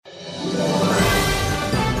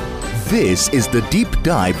This is The Deep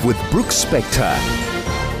Dive with Brooks Spector.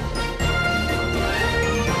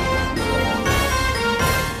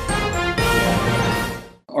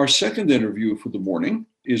 Our second interview for the morning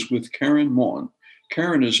is with Karyn Maughan.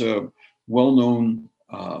 Karyn is a well-known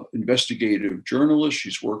investigative journalist.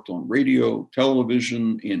 She's worked on radio,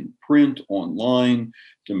 television, in print, online,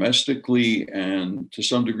 domestically, and to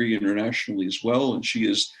some degree internationally as well. And she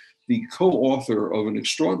is the co-author of an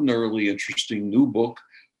extraordinarily interesting new book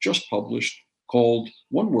just published called,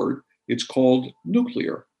 one word, it's called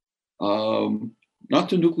Nuclear. Not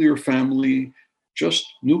the nuclear family, just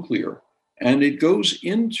nuclear. And it goes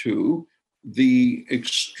into the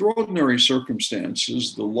extraordinary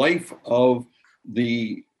circumstances, the life of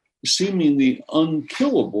the seemingly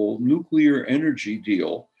unkillable nuclear energy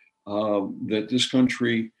deal that this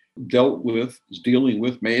country dealt with, is dealing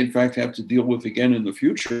with, may in fact have to deal with again in the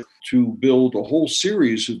future, to build a whole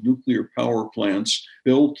series of nuclear power plants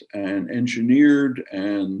built and engineered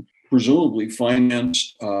and presumably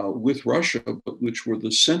financed with Russia, but which were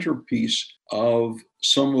the centerpiece of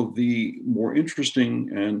some of the more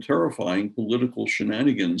interesting and terrifying political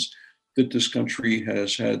shenanigans that this country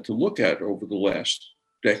has had to look at over the last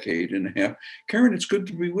decade and a half. Karyn, it's good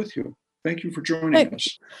to be with you. Thank you for joining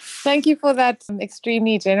us. Thank you for that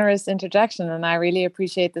extremely generous introduction, and I really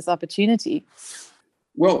appreciate this opportunity.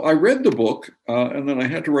 Well, I read the book, and then I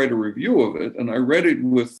had to write a review of it, and I read it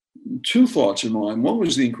with two thoughts in mind. One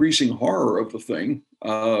was the increasing horror of the thing,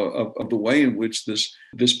 of the way in which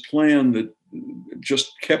this plan that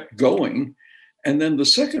just kept going. And then the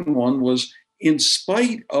second one was, in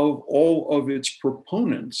spite of all of its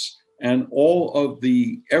proponents and all of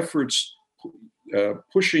the efforts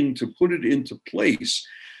pushing to put it into place,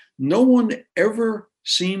 no one ever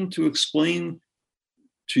seemed to explain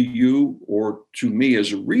to you or to me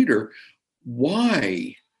as a reader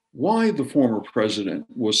why the former president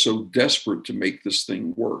was so desperate to make this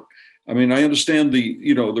thing work. I mean, I understand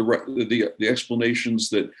the explanations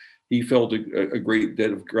that he felt a great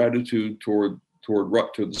debt of gratitude toward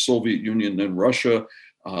the Soviet Union and Russia,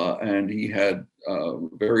 and he had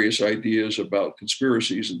various ideas about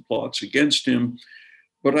conspiracies and plots against him.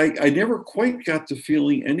 But I never quite got the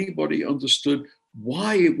feeling anybody understood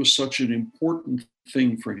why it was such an important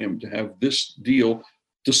thing for him to have this deal,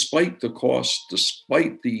 despite the cost,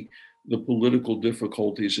 despite the political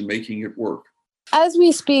difficulties in making it work. As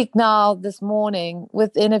we speak now this morning,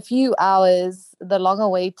 within a few hours, the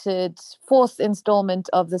long-awaited fourth installment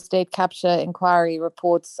of the state capture inquiry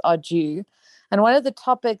reports are due. And one of the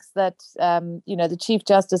topics that, the Chief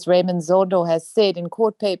Justice Raymond Zondo has said in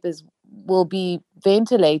court papers will be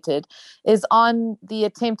ventilated is on the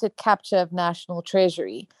attempted capture of national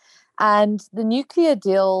treasury. And the nuclear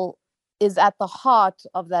deal is at the heart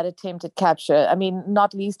of that attempted capture. I mean,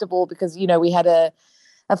 not least of all because, we had a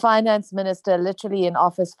finance minister literally in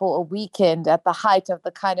office for a weekend at the height of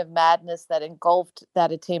the kind of madness that engulfed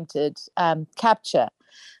that attempted capture.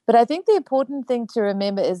 But I think the important thing to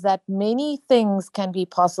remember is that many things can be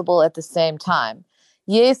possible at the same time.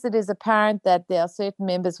 Yes, it is apparent that there are certain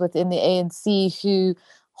members within the ANC who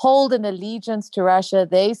hold an allegiance to Russia,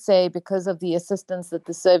 they say, because of the assistance that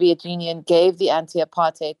the Soviet Union gave the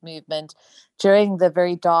anti-apartheid movement during the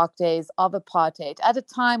very dark days of apartheid, at a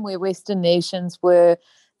time where Western nations were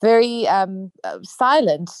very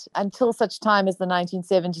silent until such time as the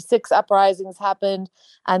 1976 uprisings happened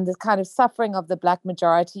and the kind of suffering of the Black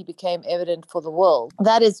majority became evident for the world.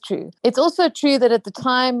 That is true. It's also true that at the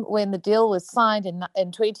time when the deal was signed in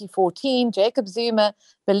 2014, Jacob Zuma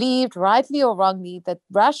believed, rightly or wrongly, that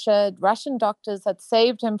Russian doctors had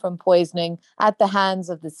saved him from poisoning at the hands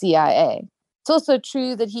of the CIA. It's also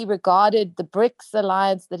true that he regarded the BRICS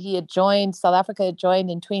alliance that he had joined, South Africa had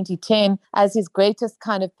joined in 2010, as his greatest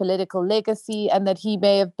kind of political legacy, and that he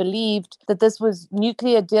may have believed that this was a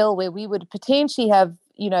nuclear deal where we would potentially have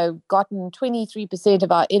gotten 23%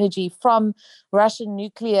 of our energy from Russian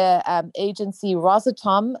nuclear agency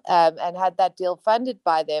Rosatom and had that deal funded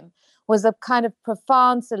by them, was a kind of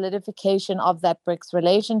profound solidification of that BRICS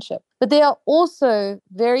relationship. But there are also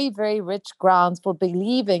very, very rich grounds for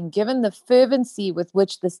believing, given the fervency with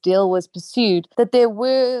which this deal was pursued, that there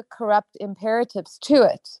were corrupt imperatives to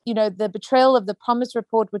it. The betrayal of the Promise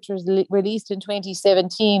Report, which was released in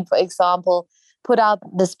 2017, for example, put out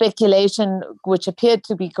the speculation, which appeared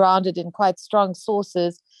to be grounded in quite strong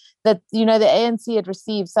sources, that, the ANC had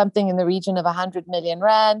received something in the region of 100 million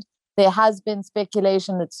rand. There has been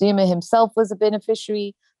speculation that Zuma himself was a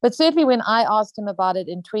beneficiary. But certainly when I asked him about it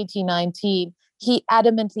in 2019, he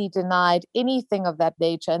adamantly denied anything of that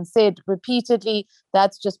nature and said repeatedly,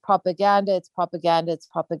 that's just propaganda, it's propaganda, it's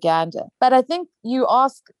propaganda. But I think you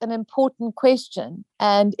ask an important question.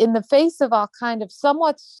 And in the face of our kind of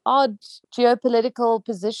somewhat odd geopolitical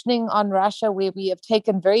positioning on Russia, where we have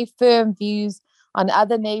taken very firm views on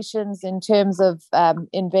other nations in terms of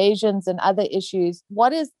invasions and other issues,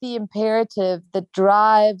 what is the imperative that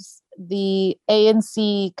drives the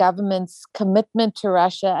ANC government's commitment to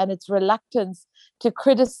Russia and its reluctance to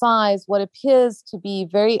criticize what appears to be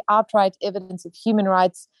very outright evidence of human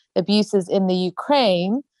rights abuses in the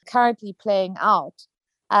Ukraine currently playing out?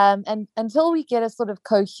 And until we get a sort of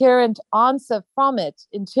coherent answer from it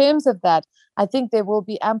in terms of that, I think there will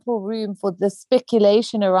be ample room for the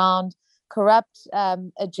speculation around corrupt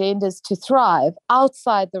agendas to thrive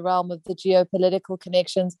outside the realm of the geopolitical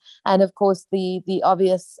connections and, of course, the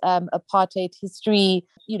obvious apartheid history,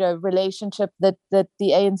 relationship that the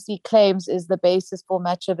ANC claims is the basis for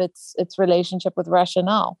much of its relationship with Russia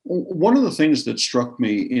now. One of the things that struck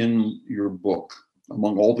me in your book,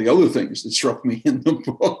 among all the other things that struck me in the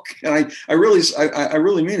book, and I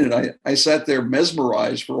really mean it. I sat there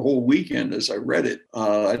mesmerized for a whole weekend as I read it.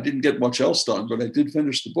 I didn't get much else done, but I did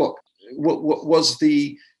finish the book. What was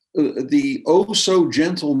the oh so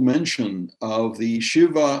gentle mention of the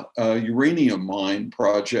Shiva uranium mine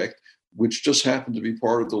project, which just happened to be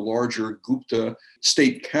part of the larger Gupta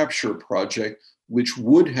state capture project, which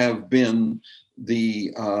would have been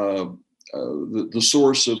the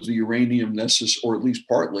source of the uranium necessary, or at least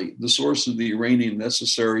partly the source of the uranium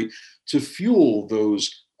necessary to fuel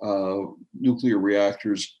those nuclear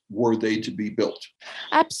reactors were they to be built.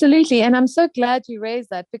 Absolutely. And I'm so glad you raised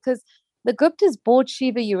that, because the Guptas bought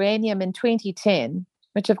Shiva uranium in 2010,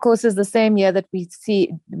 which of course is the same year that we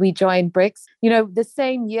joined BRICS. The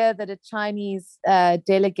same year that a Chinese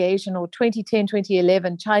delegation, or 2010,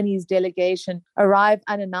 2011 Chinese delegation, arrived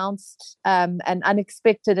unannounced and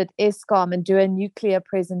unexpected at ESCOM and do a nuclear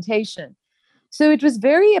presentation. So it was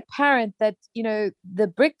very apparent that, the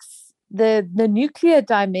BRICS, the nuclear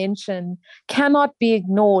dimension cannot be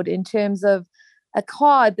ignored in terms of a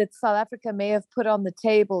card that South Africa may have put on the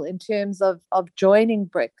table in terms of joining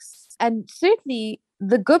BRICS. And certainly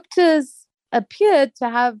the Guptas appeared to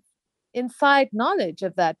have inside knowledge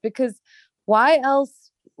of that, because why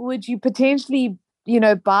else would you potentially,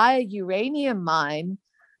 buy a uranium mine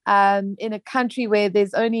in a country where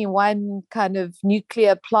there's only one kind of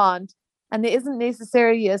nuclear plant and there isn't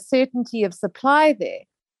necessarily a certainty of supply there?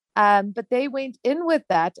 But they went in with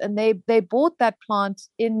that, and they bought that plant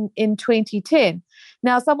in 2010.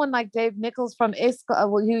 Now, someone like Dave Nichols from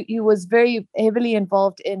ESCOM, who was very heavily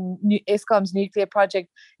involved in ESCOM's nuclear project,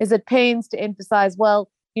 is at pains to emphasize,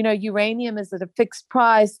 uranium is at a fixed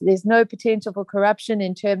price. There's no potential for corruption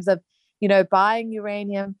in terms of, buying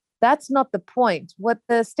uranium. That's not the point. What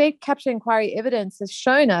the state capture inquiry evidence has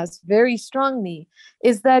shown us very strongly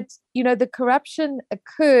is that, the corruption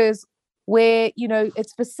occurs where,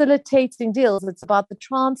 it's facilitating deals. It's about the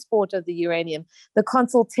transport of the uranium, the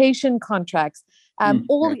consultation contracts,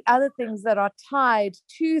 all the other things that are tied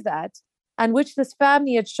to that, and which this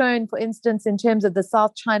family had shown, for instance, in terms of the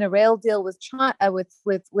South China Rail deal with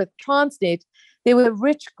Transnet. There were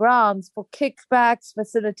rich grounds for kickbacks,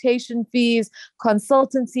 facilitation fees,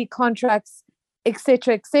 consultancy contracts,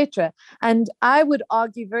 etc., etc. And I would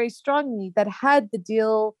argue very strongly that had the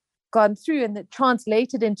deal gone through and that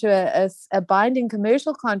translated into a binding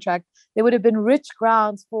commercial contract, there would have been rich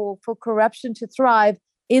grounds for corruption to thrive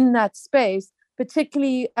in that space,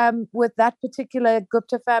 particularly with that particular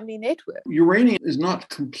Gupta family network. Uranium is not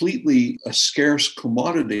completely a scarce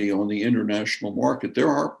commodity on the international market. There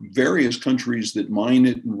are various countries that mine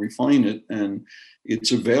it and refine it, and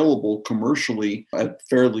it's available commercially at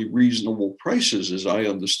fairly reasonable prices, as I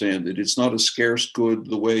understand it. It's not a scarce good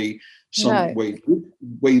the way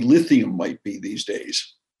way lithium might be these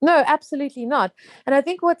days. No, absolutely not. And I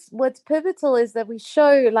think what's pivotal is that we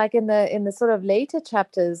show, like in the sort of later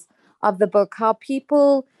chapters of the book, how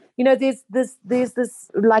people, there's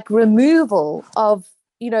this like removal of,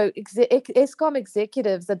 ESCOM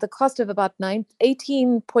executives at the cost of about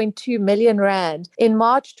 18.2 million rand in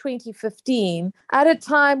March 2015, at a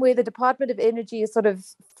time where the Department of Energy is sort of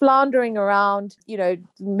floundering around,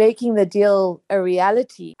 making the deal a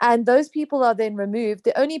reality. And those people are then removed.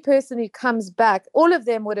 The only person who comes back, all of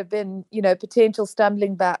them would have been, potential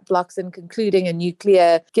stumbling blocks in concluding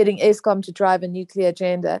getting ESCOM to drive a nuclear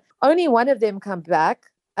agenda. Only one of them come back.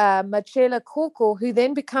 Machela Koko, who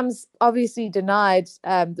then becomes obviously denied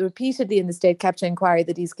repeatedly in the state capture inquiry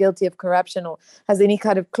that he's guilty of corruption or has any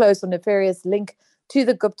kind of close or nefarious link to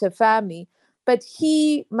the Gupta family. But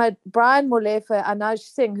Brian Molefe, Anaj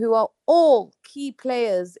Singh, who are all key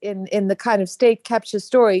players in the kind of state capture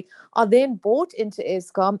story, are then brought into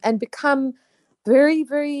Eskom and become very,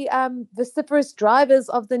 very vociferous drivers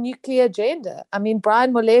of the nuclear agenda. I mean,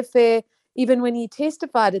 Brian Molefe, even when he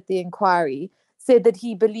testified at the inquiry, said that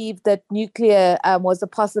he believed that nuclear was a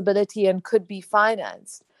possibility and could be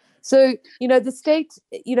financed. So, the state,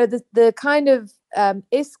 the kind of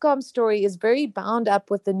Eskom story is very bound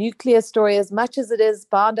up with the nuclear story as much as it is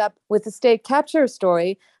bound up with the state capture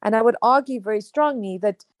story. And I would argue very strongly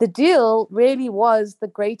that the deal really was the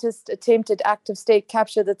greatest attempted act of state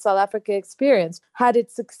capture that South Africa experienced. Had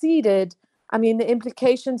it succeeded, I mean, the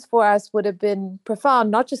implications for us would have been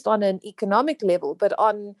profound, not just on an economic level, but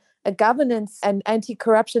on a governance and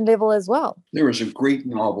anti-corruption level as well. There is a great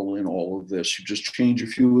novel in all of this. You just change a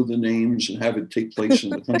few of the names and have it take place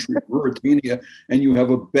in the country of Mauritania, and you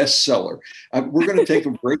have a bestseller. We're going to take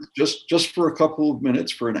a break just for a couple of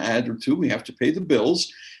minutes for an ad or two. We have to pay the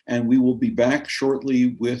bills, and we will be back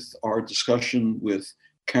shortly with our discussion with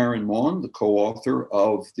Karyn Maughan, the co-author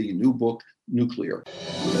of the new book, Nuclear.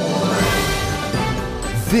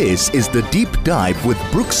 This is The Deep Dive with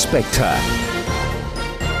Brooks Spector.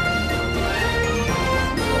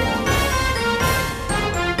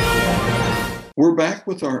 We're back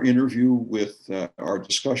with our interview with our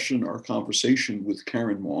conversation with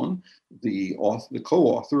Karyn Maughan, the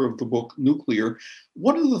co-author of the book Nuclear.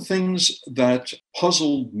 One of the things that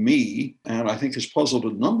puzzled me, and I think has puzzled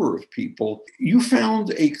a number of people, you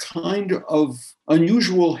found a kind of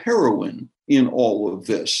unusual heroine in all of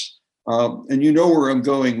this. And you know where I'm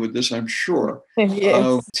going with this, I'm sure.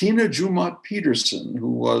 Yes. Tina Jumaat-Petersen, who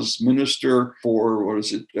was Minister for,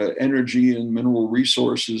 Energy and Mineral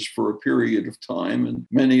Resources for a period of time. And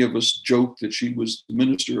many of us joke that she was the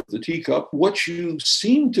Minister of the Teacup. What you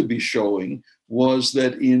seem to be showing was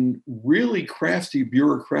that in really crafty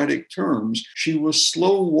bureaucratic terms, she was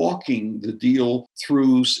slow walking the deal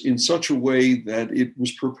through in such a way that it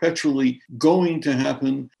was perpetually going to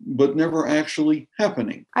happen, but never actually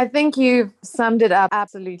happening. I think you've summed it up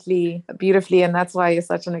absolutely beautifully, and that's why you're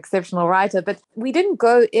such an exceptional writer. But we didn't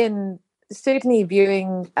go in certainly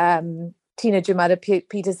viewing Tina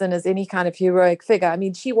Jumaat-Petersen as any kind of heroic figure. I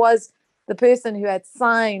mean, she was the person who had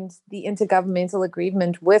signed the intergovernmental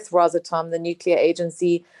agreement with Rosatom, the nuclear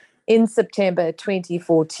agency, in September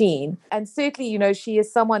 2014. And certainly, she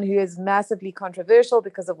is someone who is massively controversial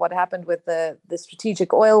because of what happened with the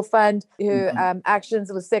Strategic Oil Fund, her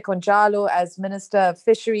actions with Sekonjalo as Minister of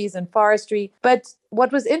Fisheries and Forestry. But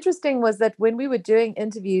what was interesting was that when we were doing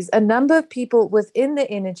interviews, a number of people within the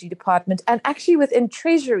Energy Department and actually within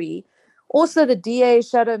Treasury, also the DA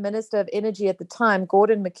Shadow Minister of Energy at the time,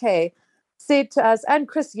 Gordon McKay, said to us, and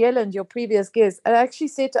Chris Yelland, your previous guest, actually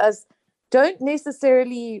said to us, don't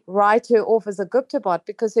necessarily write her off as a Gupta bot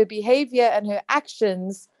because her behavior and her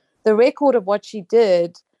actions, the record of what she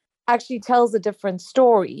did, actually tells a different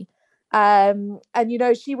story. And,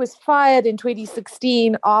 she was fired in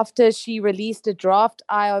 2016 after she released a draft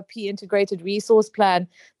IRP integrated resource plan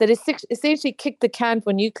that essentially kicked the can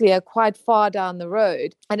for nuclear quite far down the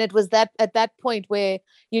road. And it was at that point where,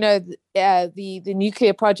 the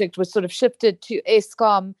nuclear project was sort of shifted to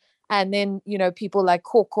Eskom. And then, people like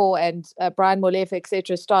Koko and Brian Molefe, et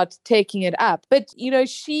cetera, start taking it up. But,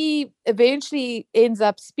 she eventually ends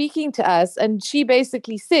up speaking to us, and she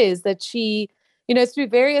basically says that she, through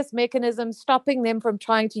various mechanisms, stopping them from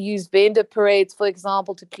trying to use vendor parades, for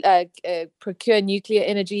example, to procure nuclear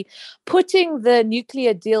energy, putting the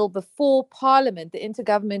nuclear deal before Parliament, the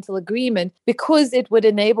intergovernmental agreement, because it would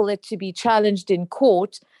enable it to be challenged in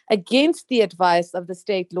court against the advice of the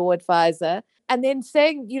state law advisor. And then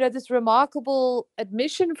saying, this remarkable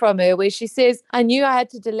admission from her where she says, I knew I had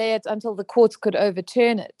to delay it until the courts could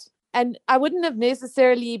overturn it. And I wouldn't have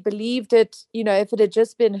necessarily believed it, if it had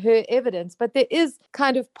just been her evidence. But there is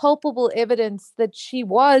kind of palpable evidence that she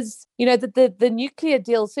was, that the nuclear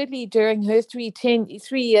deal, certainly during her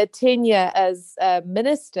three-year tenure as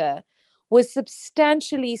minister, was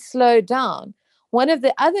substantially slowed down. One of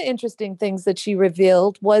the other interesting things that she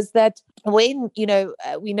revealed was that when, we know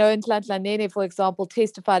Nhlanhla Nene, for example,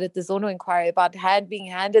 testified at the Zono inquiry about being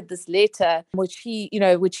handed this letter, which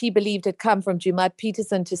he believed had come from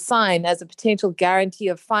Jumaat-Petersen to sign as a potential guarantee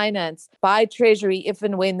of finance by Treasury if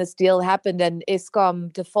and when this deal happened and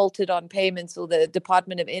Eskom defaulted on payments, or the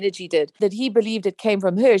Department of Energy did, that he believed it came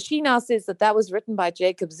from her. She now says that was written by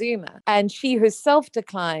Jacob Zuma, and she herself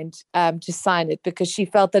declined to sign it because she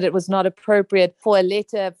felt that it was not appropriate for a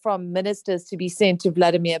letter from ministers to be sent to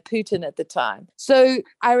Vladimir Putin at the time. So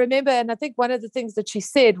I remember, and I think one of the things that she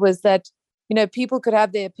said was that, people could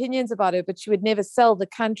have their opinions about her, but she would never sell the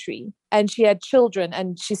country. And she had children,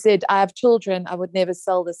 and she said, I have children, I would never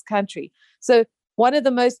sell this country. So one of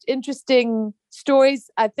the most interesting stories,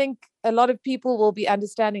 I think a lot of people will be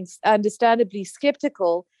understandably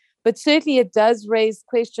skeptical, but certainly it does raise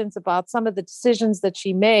questions about some of the decisions that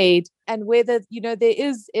she made and whether, there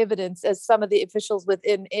is evidence, as some of the officials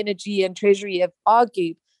within Energy and Treasury have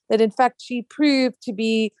argued, that in fact she proved to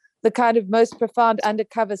be the kind of most profound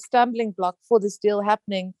undercover stumbling block for this deal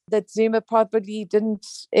happening that Zuma probably didn't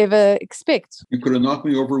ever expect. You could have knocked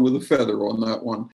me over with a feather on that one.